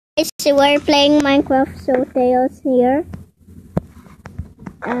we're playing Minecraft, so Tails here.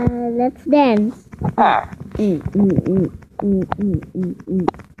 Let's dance.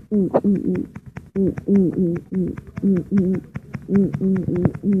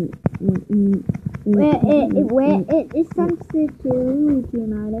 Where it is sensitive, you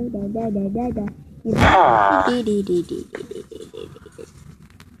know.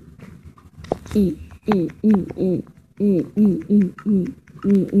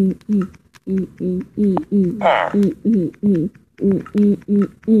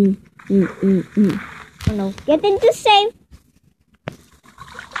 Oh no, get into safe.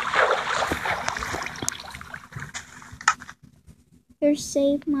 You're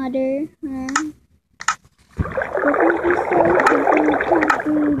safe, mother. Get into safe.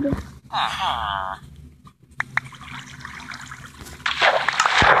 Food.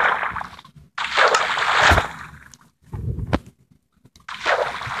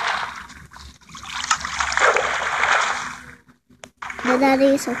 The daddy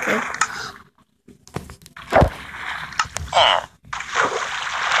is okay.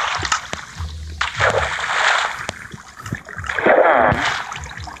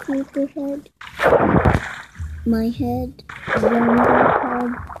 Creeper head. My head. Zombie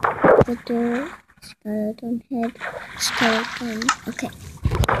head. Butter. Skeleton head. Skeleton. Okay.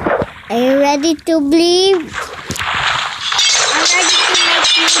 Are you ready to believe? I'm ready to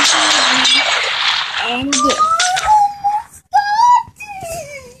make you believe. And this.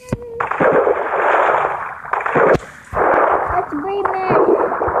 Let's bring it.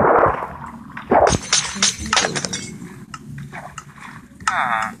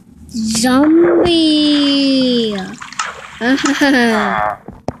 Zombie.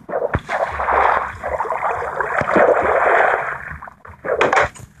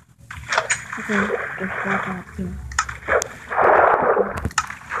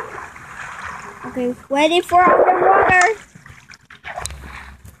 Okay, ready for underwater.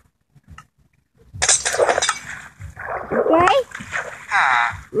 Okay.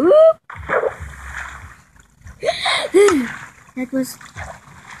 Whoop. That was.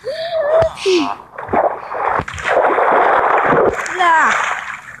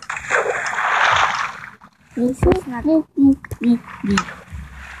 This is not.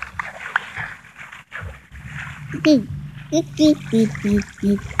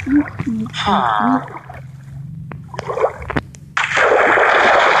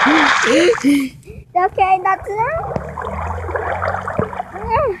 Okay, that's it.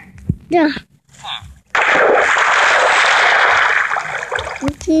 Yeah.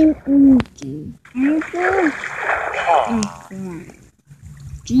 Okay.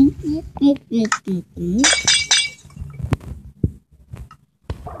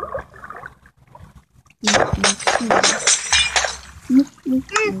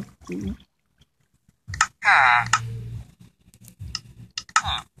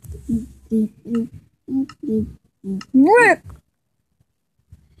 Work.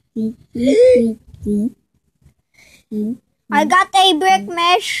 I got a brick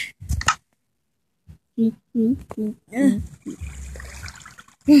mesh.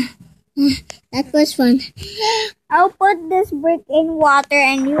 That was fun. I'll put this brick in water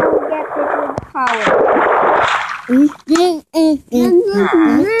and you will get it with power.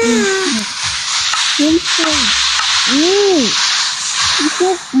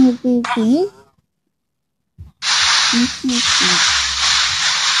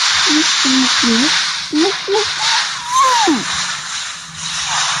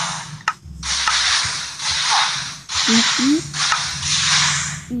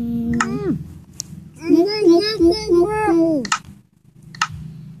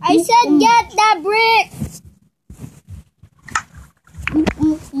 I said get that brick.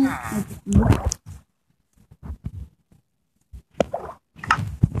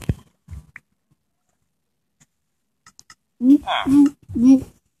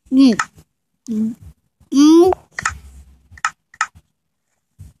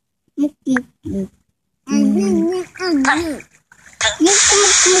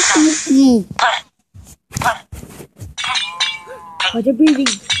 What's your breathing?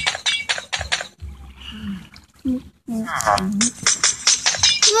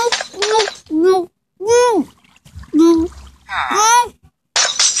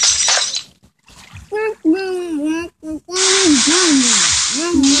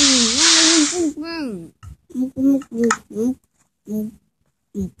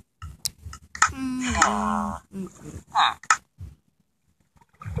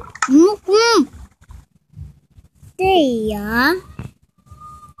 There.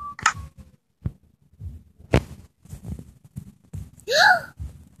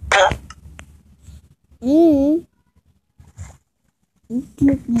 Mm.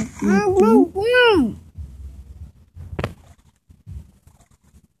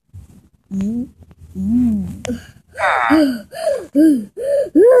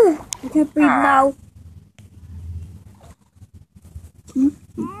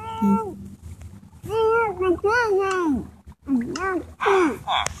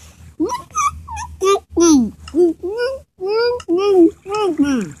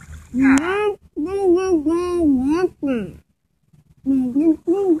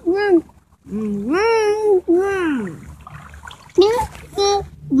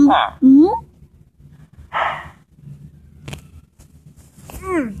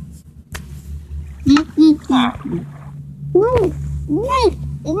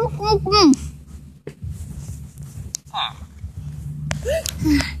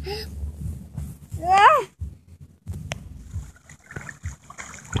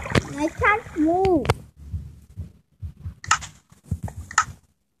 I can't breathe now.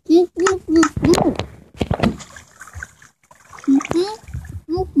 I can't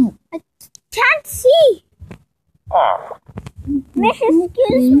move. I can't see. Miss,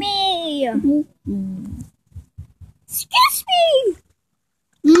 excuse me. Excuse me.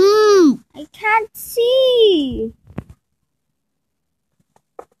 I can't see.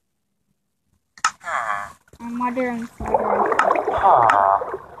 My mother and father.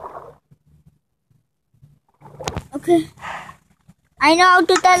 Okay. I know how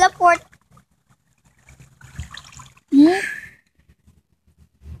to teleport. I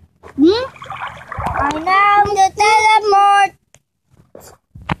know how to teleport.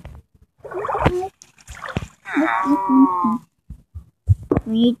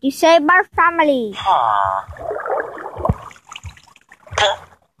 We need to save our family.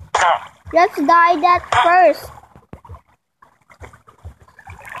 Let's dye that first.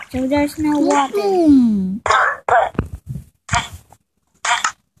 So there's no water.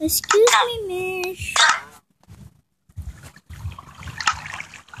 Excuse me, miss.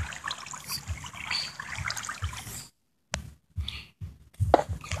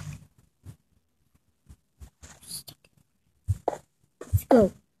 Let's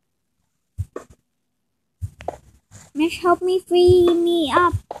go. Miss, help me free me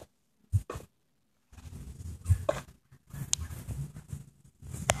up.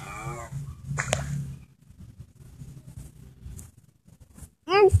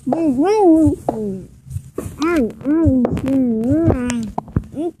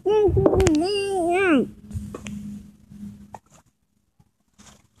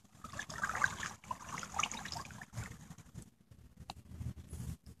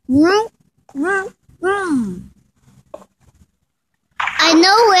 I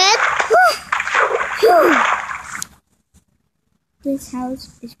know it. This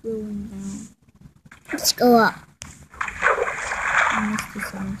house is going down. Let's go up. I missed this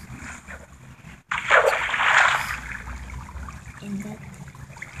house. And that.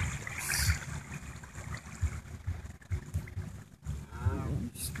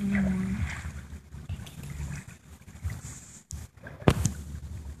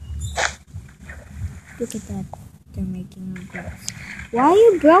 Look at that. They're making a glass. Why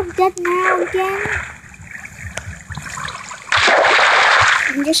you broke that now again?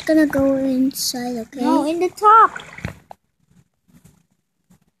 I'm just gonna go inside, okay? No, in the top.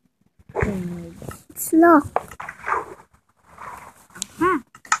 It's locked.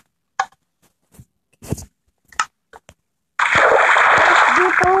 Let's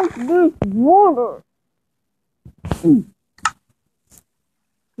get out this water.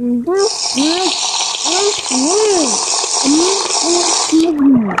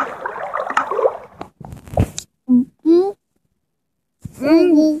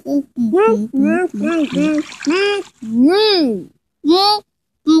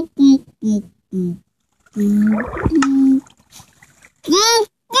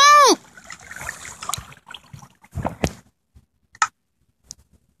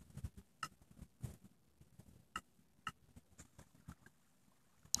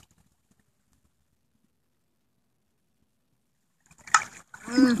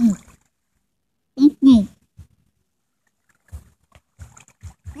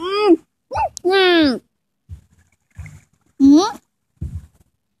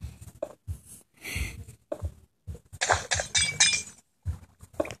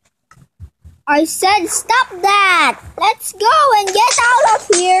 I said stop that! Let's go and get out of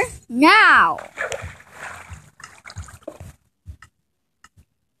here now!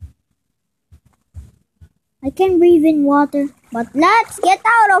 I can breathe in water, but let's get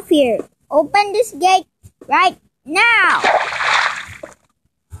out of here! Open this gate right now!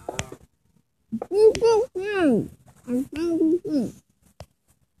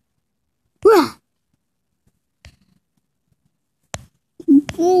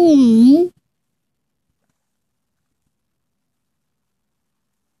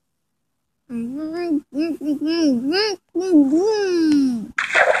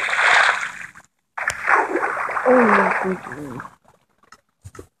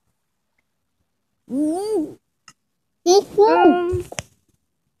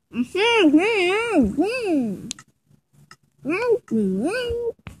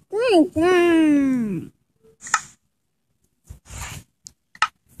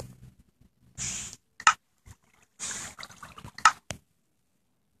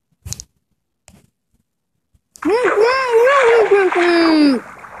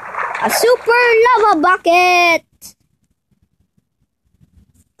 A super lava bucket.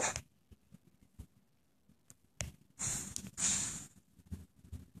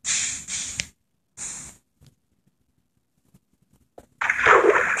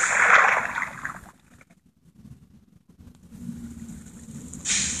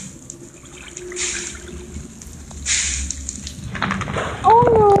 Oh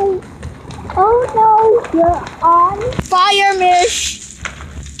no! Oh no! You're on fire, Mish!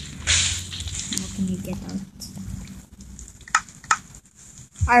 How can you get out?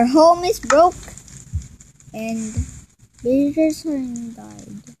 Our home is broke and villagers have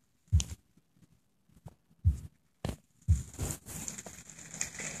died.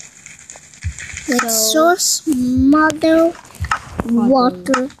 Let's sauce mother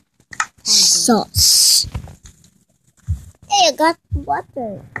water sauce. Hey, I got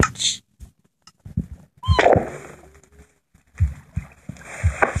water.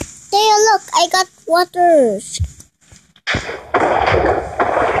 There, look, I got water.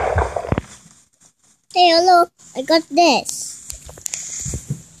 There, look, I got this.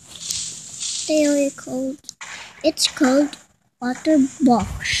 There, it's called water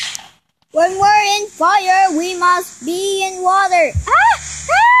box. When we're in fire, we must be in water. Ah!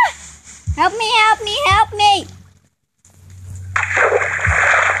 Ah! Help me, help me, help me!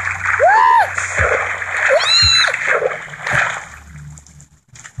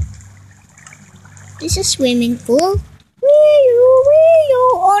 This is a swimming pool.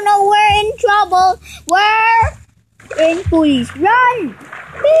 Oh no, we're in trouble. We're in police. Run!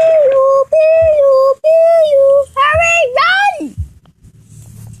 Hurry, run!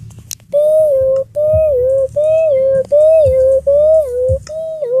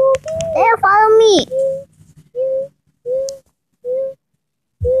 There, follow me.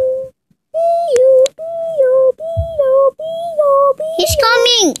 He's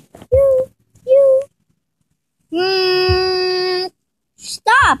coming.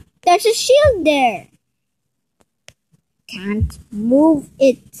 Stop! There's a shield there. Can't move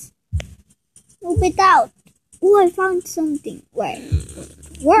it. Move it out. Oh, I found something.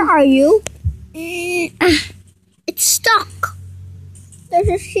 Where are you? It's stuck. There's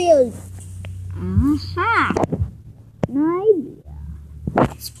a shield. Aha! An idea.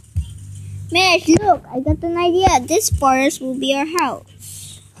 Mish, look, I got an idea. This forest will be our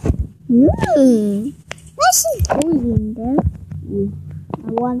house. Nice and cozy in there.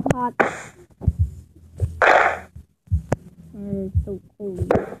 I want hot. It's so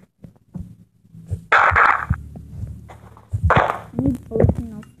cold. I need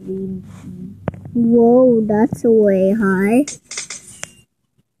potion of green tea. Whoa, that's way high.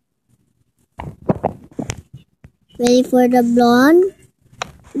 Ready for the blonde?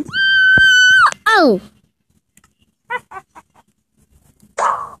 Oh!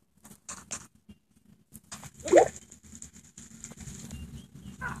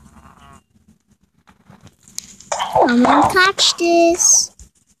 Come and catch this.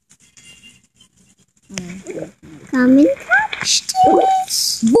 Come and catch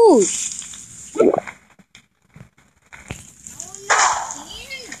this. Boosh!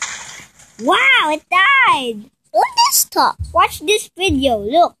 Wow, it died! Look this top. Watch this video,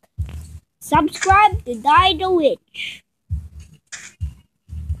 look. Subscribe to Die the Witch.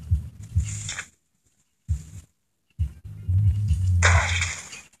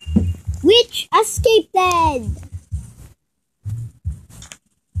 Witch escaped.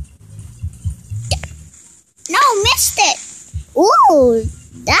 No, missed it. Ooh,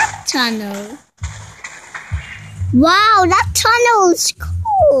 that tunnel. Wow, that tunnel is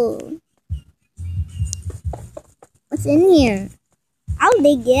cool. What's in here? I'll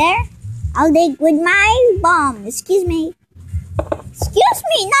dig there. I'll dig with my bomb. Excuse me. Excuse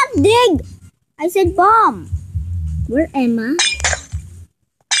me, not dig. I said bomb. Where am I?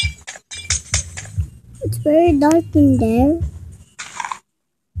 It's very dark in there.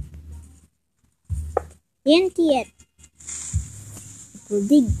 TNT it. It will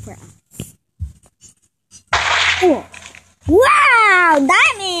dig for us. Oh. Wow!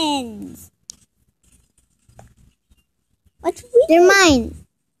 Diamonds! What's weird? They're mine.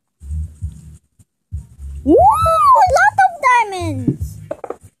 Woo! A lot of diamonds!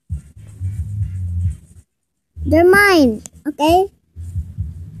 They're mine. Okay?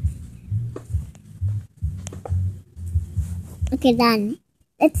 Okay, done.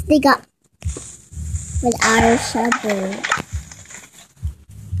 Let's dig up with our shovel.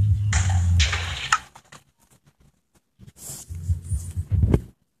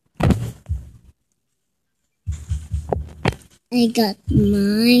 I got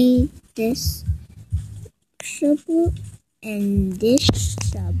this shovel and this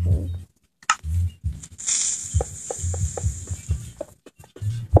shovel.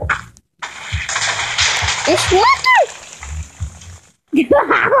 There's water!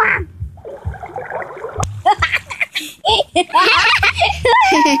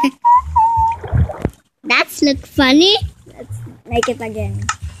 That's look funny. Let's make it again.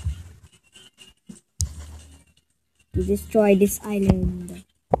 To destroy this island.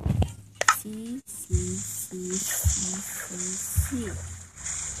 See.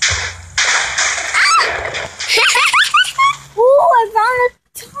 Oh, I found a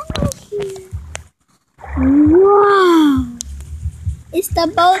tunnel here. Wow! It's the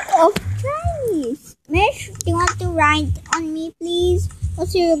boat of Chinese. Mish, do you want to ride on me, please?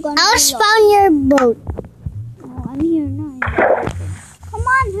 What's your gonna I'll be spawn your boat. Oh, I'm here now. Come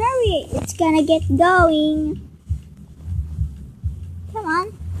on, hurry. It's gonna get going. Come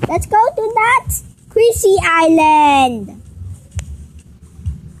on. Let's go to that crazy island.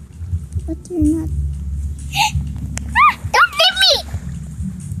 But you're not. Don't leave me!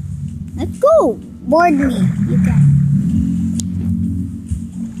 Let's go. Board me. You can.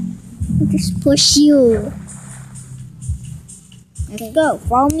 I'll just push you. Let's go.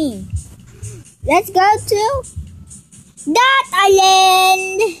 Follow me. Let's go to that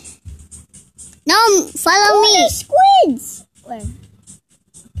island. No, follow me. There's squids. Where?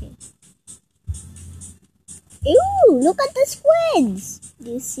 Okay. Ew, look at the squids.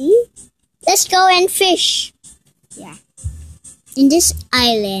 Do you see? Let's go and fish Yeah. in this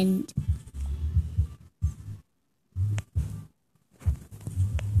island.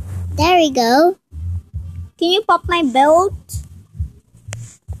 There we go. Can you pop my boat?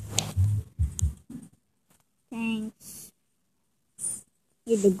 Thanks.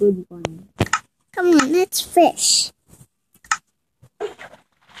 You're the good one. Come on, let's fish.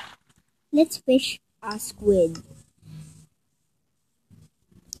 Let's fish a squid.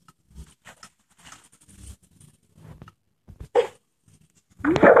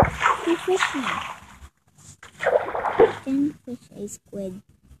 You fish me. Can fish a squid.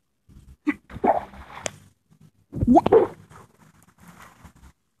 Yeah.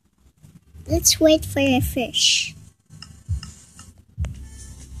 Let's wait for a fish.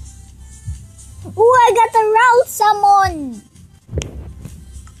 Oh, I got a route salmon.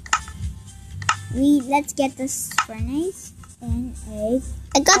 Let's get this furnace and egg.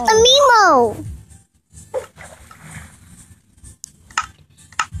 I got the Mimo.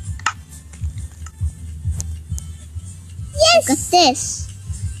 Yes. I got this.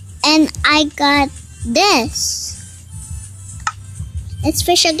 And I got this. Let's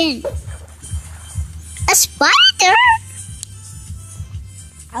fish again. A spider?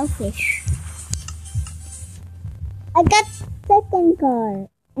 I'll fish. I got second car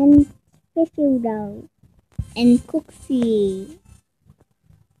and fishy dough and cookie.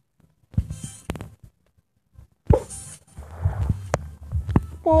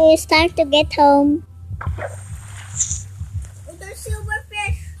 Okay, it's time to get home. Oh, there's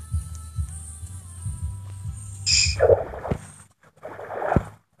silverfish.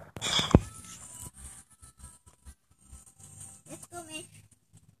 Let's go, Mish.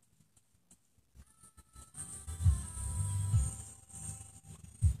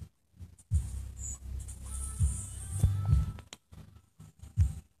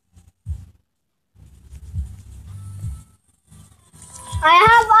 I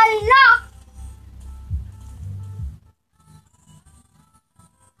have unlocked.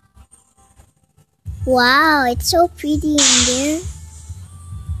 Wow, it's so pretty in there.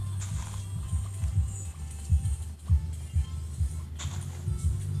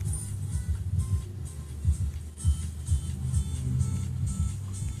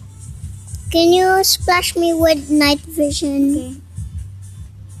 Can you splash me with night vision? Okay.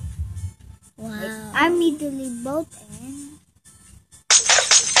 Wow. I immediately boat and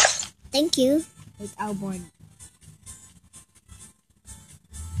Thank you. it's our board.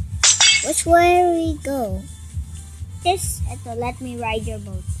 Which way we go? This, ito, let me ride your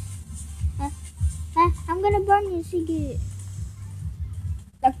boat. I'm gonna burn you, sige.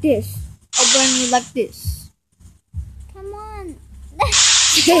 Like this. I'll burn you like this. Come on.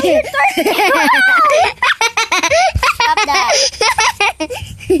 Stop that.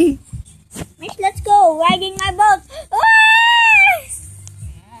 Miss, let's go. Riding my boat.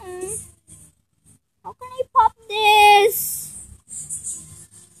 How can I pop this?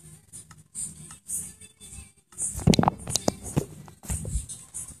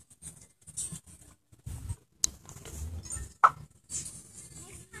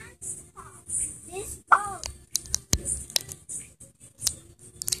 This boat.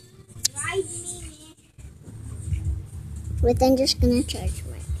 Ride me, Miss. Wait, I'm just gonna charge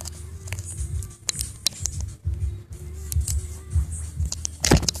mine.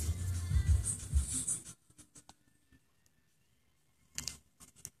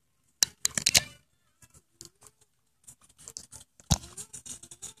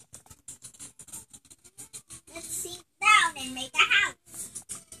 Let's sit down and make a house.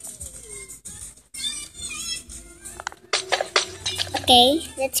 Okay,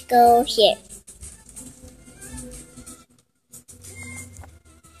 let's go here.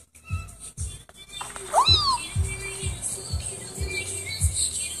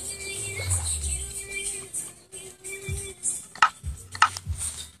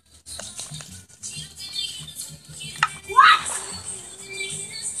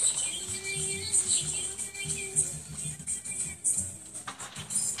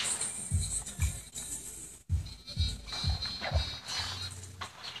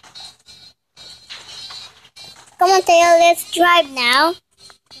 Come on, Tail, let's drive now.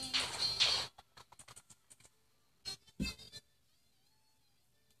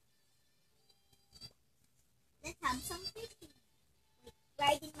 Let's have some fishing.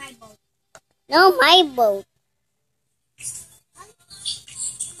 Riding my boat. No, my boat.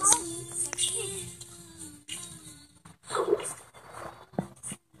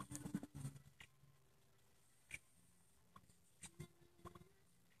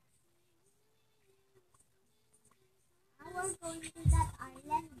 Now we're going to that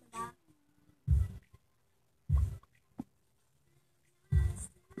island, diba?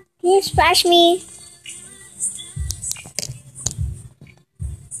 Can you splash me?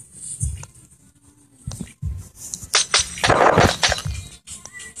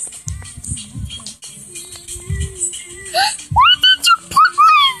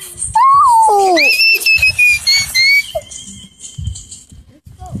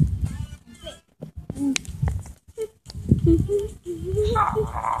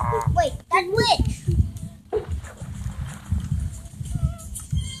 Wait, that witch!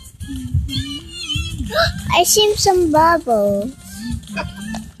 I see some bubbles.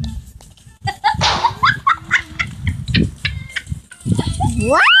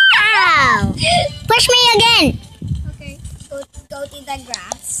 Wow! Push me again. Okay, go to the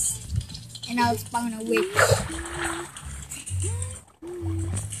grass. And I'll spawn a witch.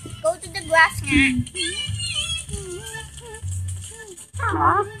 Go to the grass nga.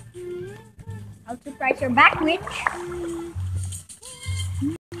 I'll surprise your back, witch.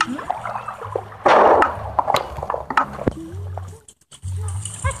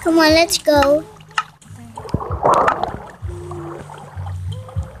 Come on, let's go.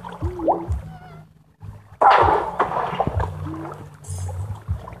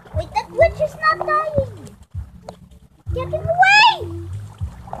 Wait, that witch is not dying. Get him away!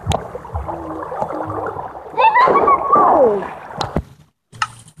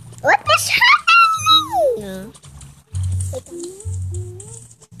 What is happening?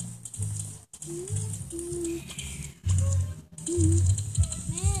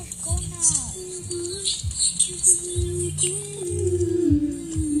 Miss, go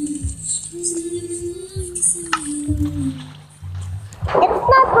It's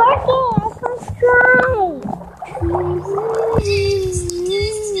not working. I can't try.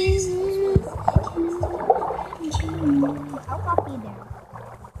 I'll copy them.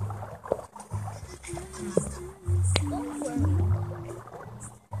 Don't worry.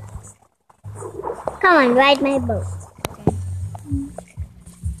 Come on, ride my boat.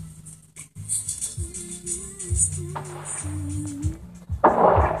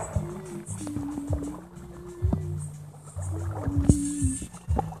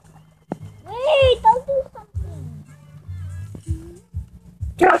 Wait, I'll do something.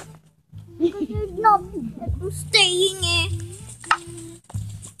 Because you're not staying eh.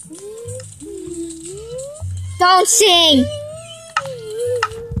 Don't sing.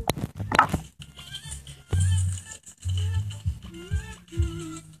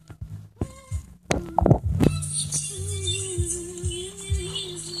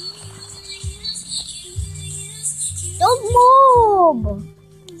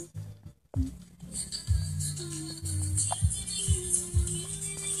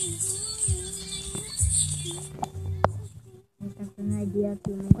 idea to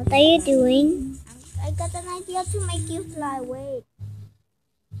make What are you doing? I got an idea to make you fly. Wait.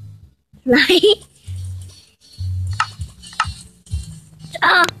 Fly?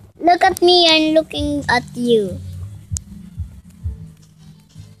 Ah, look at me. I'm looking at you.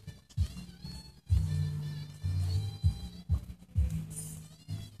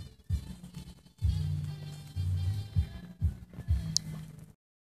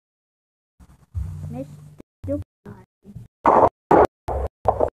 Miss you fly.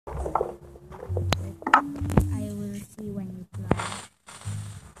 I will see when you fly.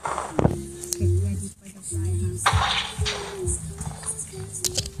 Get ready for the fly, huh?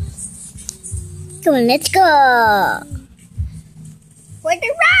 Come on, let's go. For the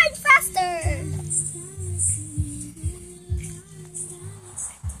ride faster!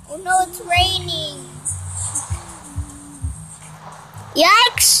 Oh no, it's raining.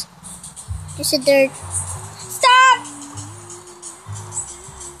 Yikes! There's a dirt. Stop!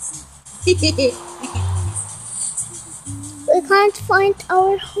 We can't find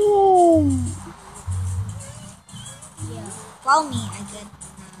our home. Yeah, follow me. I get an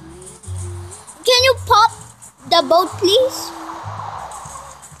idea. Can you pop the boat, please?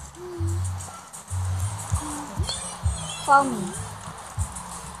 Follow me.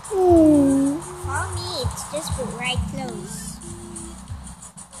 Follow me. It's just right close.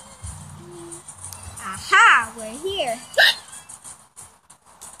 Aha! We're here.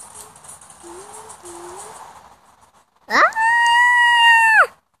 Ah!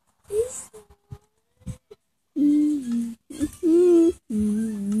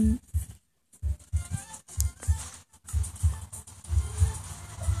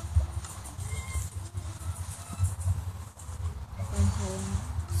 We're home.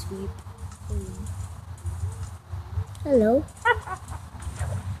 Sweet home. Hello.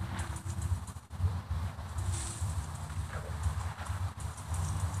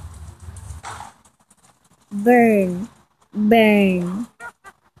 Burn. Burn.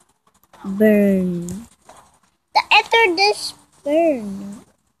 Burn. The ether dish burn.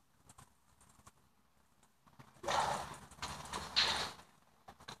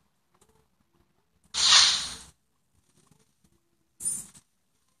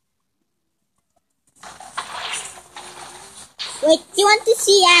 Wait, do you want to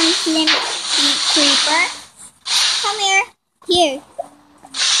see Slim Creeper? Come here. Here.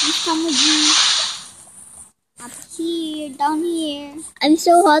 Please come with me. Up here, down here. I'm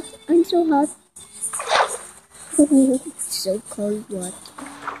so hot. I'm so hot. So cold. What?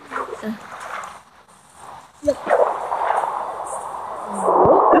 Look.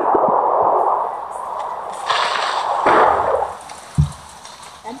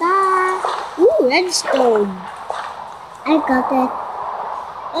 Ta-da! Ooh, redstone. I got it.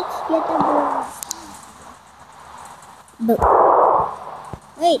 Let's get a boat. But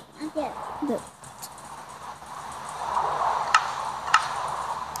Wait, not yet. but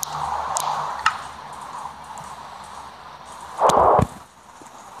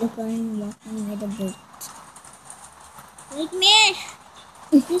look, I'm walking with a boat. Wait, Mish.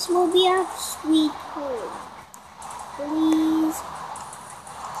 This will be a sweet home. Please.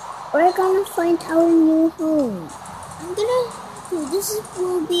 We're gonna find our new home. This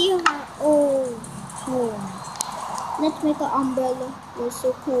will be our old home. Let's make an umbrella. We're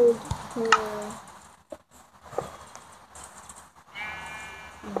so cold. We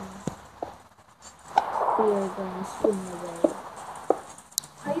are gonna swim away.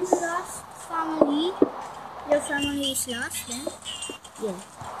 Are you lost, family? Your family is lost then? Yes.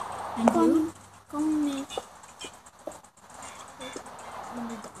 And you? Come, Mish.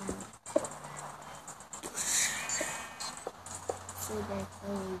 So they're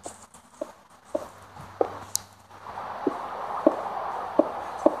cold.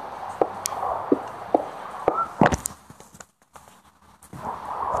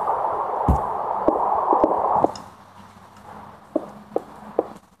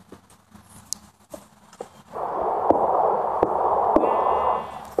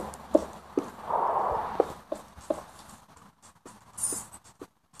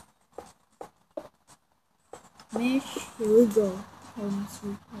 Mish, here we go. Home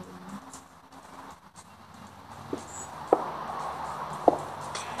sweet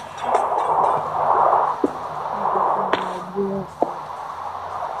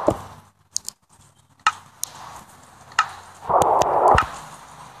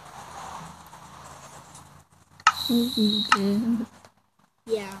home.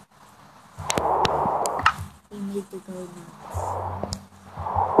 Yeah. We need to go now.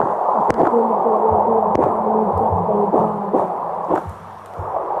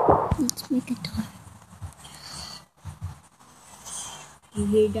 Let's make a door. You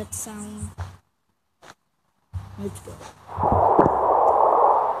hear that sound? Let's go.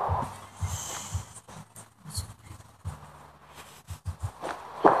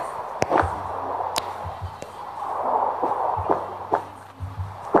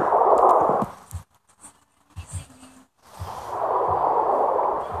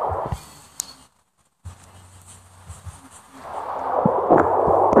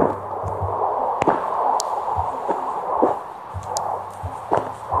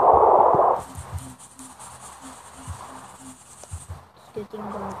 Getting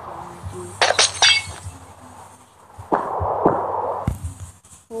dark already.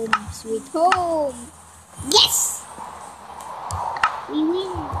 Home, sweet home. Yes! We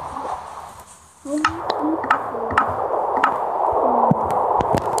win. Home, sweet home.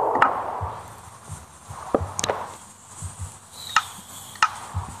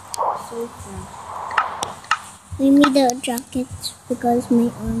 So far. We made a jacket because my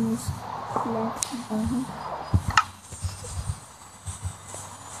arm is left behind.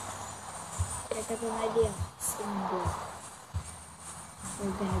 Get an idea. Single.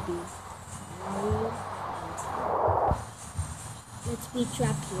 We're gonna be very. Let's be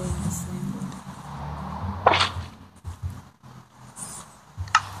trapped here in this land.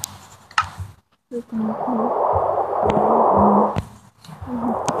 We can go.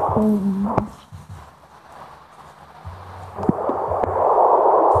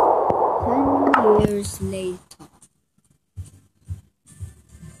 10 years later.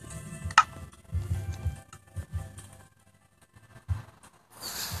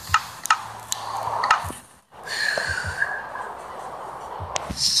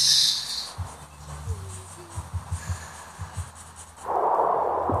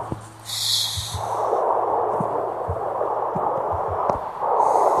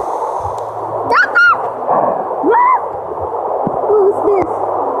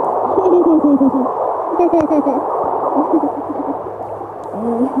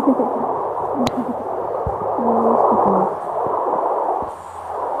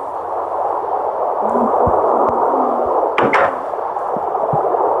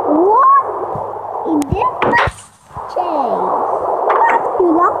 What? In this chase? You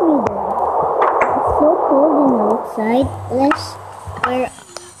locked me there. It's so cold and outside. Let's wear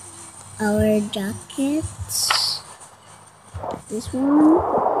our jackets. This one.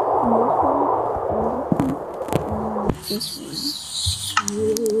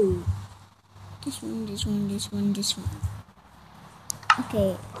 And this one. This one. This one.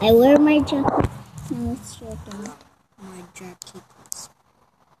 Okay, I wear my jacket. Now let's show them. My jacket.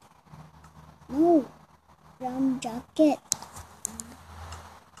 No, brown jacket.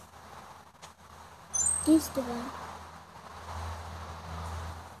 This the one.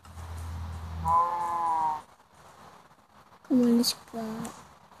 Come on, let's go.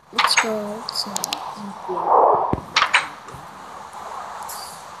 Let's go outside.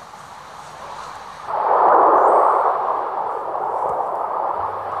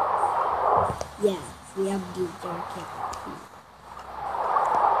 Yeah, we have the jacket.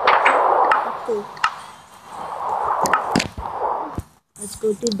 Okay. Let's go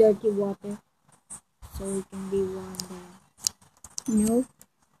to dirty water so we can be warm there. No.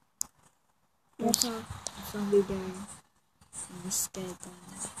 There's a zombie there. I'm scared.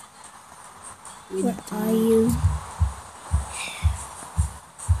 Where are you?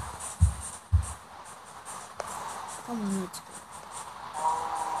 Come on, let's go.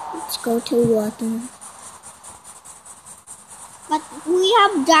 Let's go to water. But we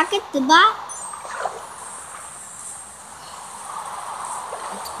have jacket, diba?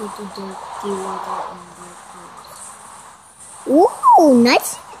 Let's go to dirty water and dark place. Ooh,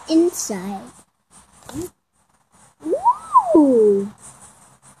 nice inside. Ooh!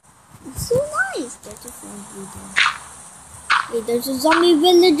 It's so nice. There's a zombie there. Hey, there's a zombie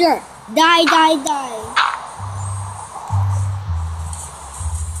villager. Die, die, die.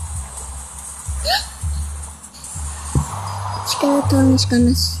 Skeleton is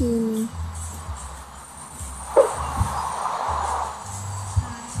gonna see me.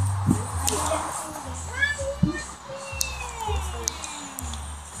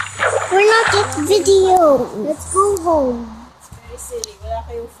 We're not yet video. Let's go home. Very silly. Wala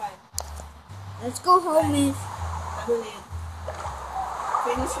kayong fun. Let's go home, miss. Ano na yan?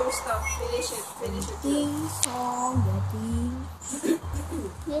 Finish your stuff. Finish it. Finish it. Getting song, getting.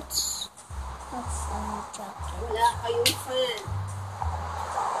 Let's have some jacket. Wala kayong fun.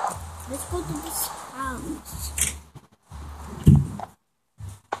 Let's go to this house.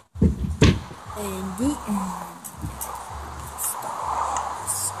 And the end.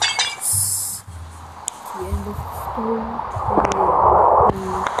 The end of the story.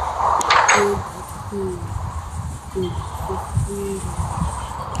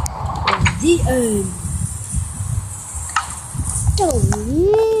 The end.